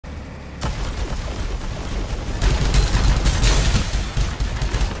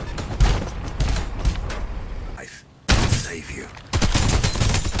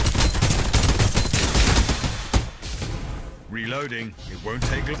Reloading. It won't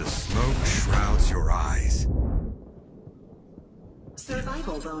take long. The smoke shrouds your eyes.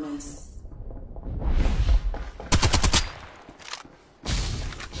 Survival bonus.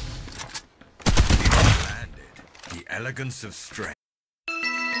 Landed. The elegance of strength.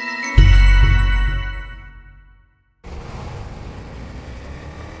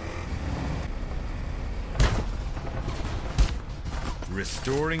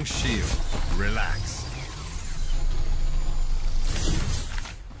 Restoring shield. Relax.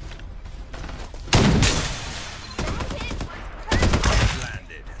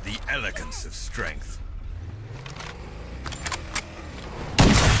 Landed. The elegance of strength.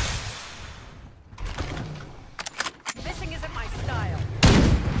 Missing isn't my style.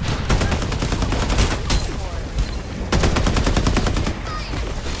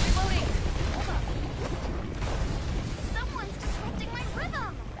 Reloading. Hold up. Someone's disrupting my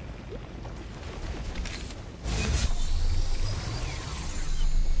rhythm.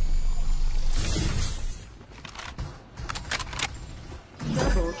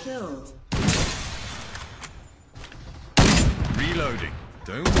 Double killed. Reloading.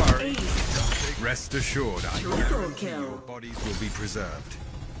 Don't worry. Ace. Rest assured, I Triple guarantee kill. your bodies will be preserved.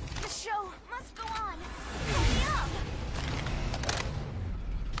 The show must go on. Hurry up.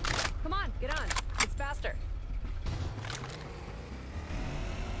 Come on, get on. It's faster.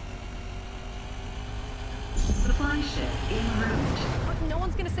 Supply ship en route. What, no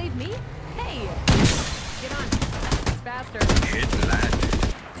one's gonna save me? Hey! Get on. It's faster. Hit landed.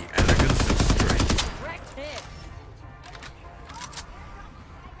 The elegance of strength. Direct hit.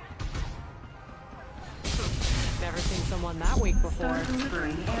 Never seen someone that weak before. Start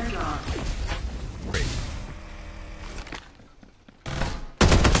delivering airdrop. Great.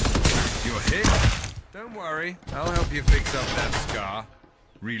 You're hit? Don't worry. I'll help you fix up that scar.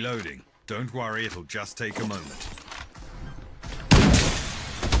 Reloading. Don't worry, it'll just take a moment.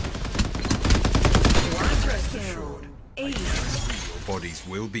 Quadra kill. Ace. Your bodies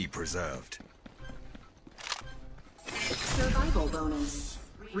will be preserved. Survival bonus.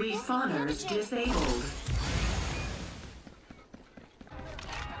 Respawners disabled.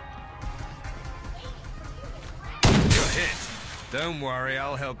 You're hit. Don't worry,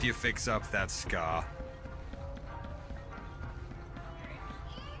 I'll help you fix up that scar.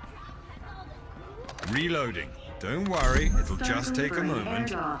 Reloading. Don't worry, it'll Start just take a delivering moment.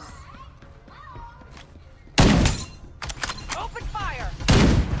 airdrops. Open fire!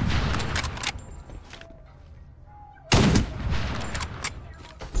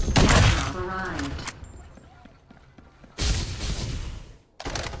 Airdrop arrived.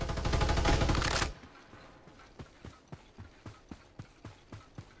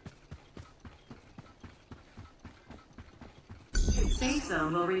 Safe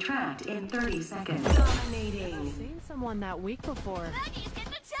zone will retract in 30 seconds. Dominating. Seen someone that weak before. Maggie's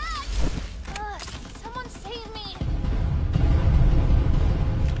getting attacked. Someone save me.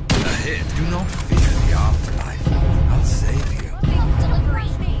 A hit. Do not fear the afterlife. I'll save you. Help delivery.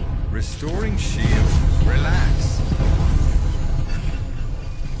 Me. Restoring shield. Relax.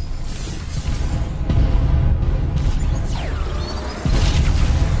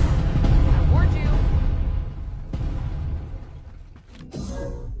 I warned you.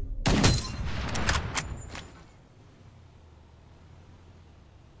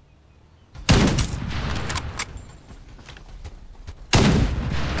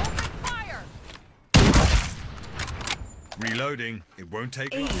 Fire! Reloading. It won't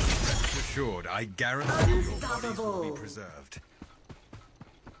take long. Ace. Rest assured, I guarantee your bodies will be Unstoppable. preserved.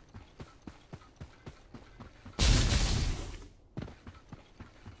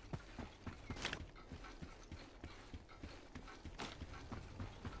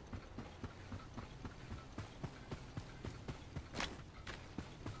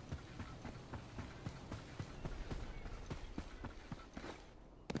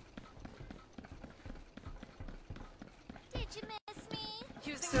 Did you miss me?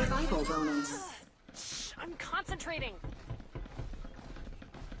 Using Survival bonus. Shh, I'm concentrating.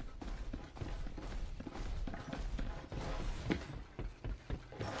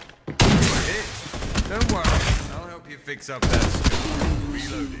 You're hit. Don't worry, I'll help you fix up that scar.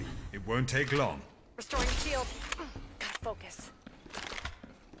 Reloading. It won't take long. Restoring shield. Gotta focus.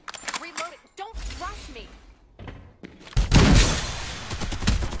 Reload it. Don't rush me.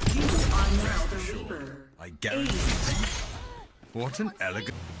 You are now the Reaper. I guarantee. What an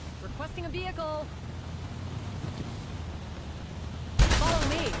elegant. Requesting a vehicle. Follow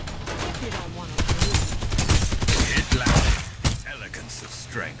me. If you don't want to lose. Hit landed. Elegance of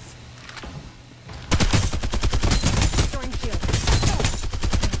strength. Restoring shield.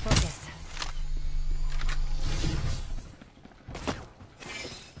 Focus.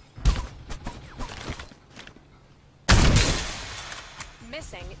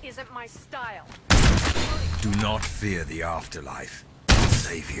 missing isn't my style. Do not fear the afterlife. I'll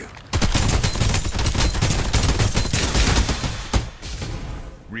save you.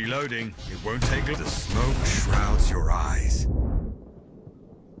 Reloading. It won't take long. The smoke shrouds your eyes.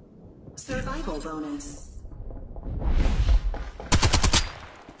 Survival bonus.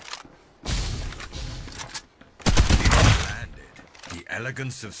 Landed. The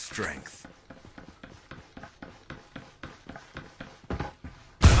elegance of strength.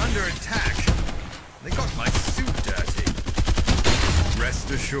 Under attack. They got my suit dirty. Rest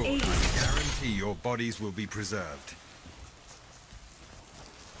assured, I guarantee your bodies will be preserved.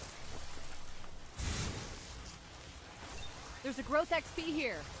 There's a growth XP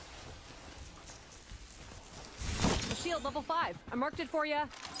here. A shield level 5. I marked it for you.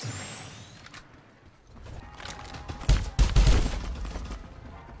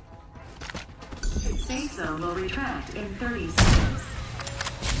 Safe zone will retract in 30 seconds.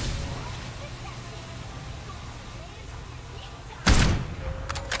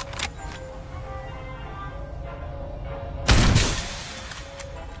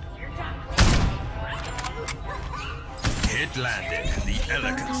 It landed. The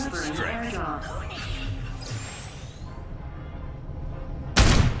elegance of strength.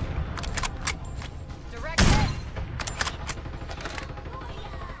 Direct hit.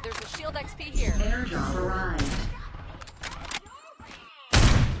 There's a shield XP here. Airdrop arrived.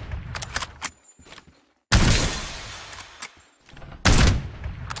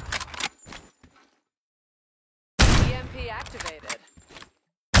 EMP activated.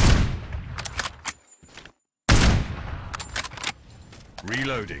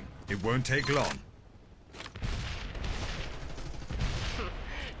 Reloading. It won't take long.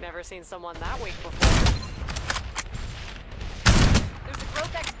 Never seen someone that weak before. There's a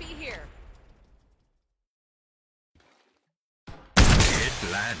growth XP here.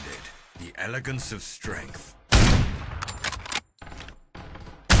 It landed. The elegance of strength.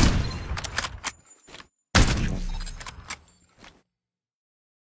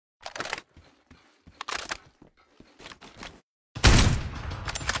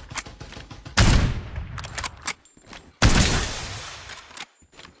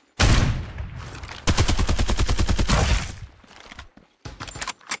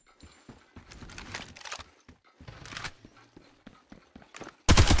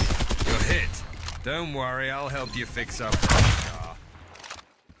 Don't worry, I'll help you fix up that car.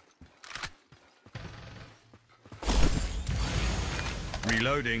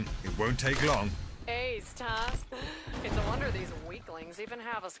 Reloading. It won't take long. Ace, huh? It's a wonder these weaklings even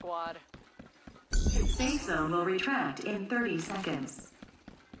have a squad. Safe zone will retract in 30 seconds.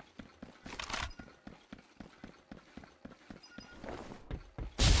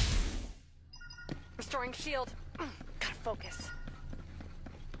 Restoring shield. Gotta focus.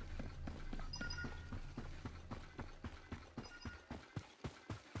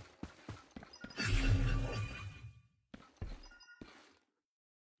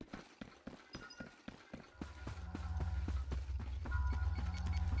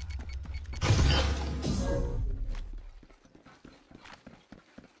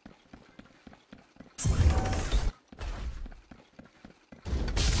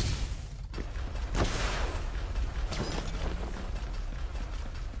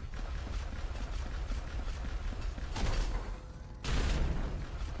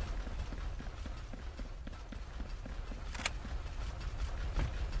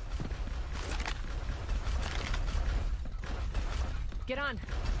 Get on.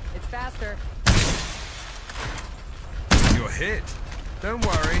 It's faster. You're hit. Don't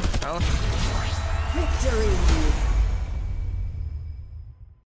worry, I'll... Victory!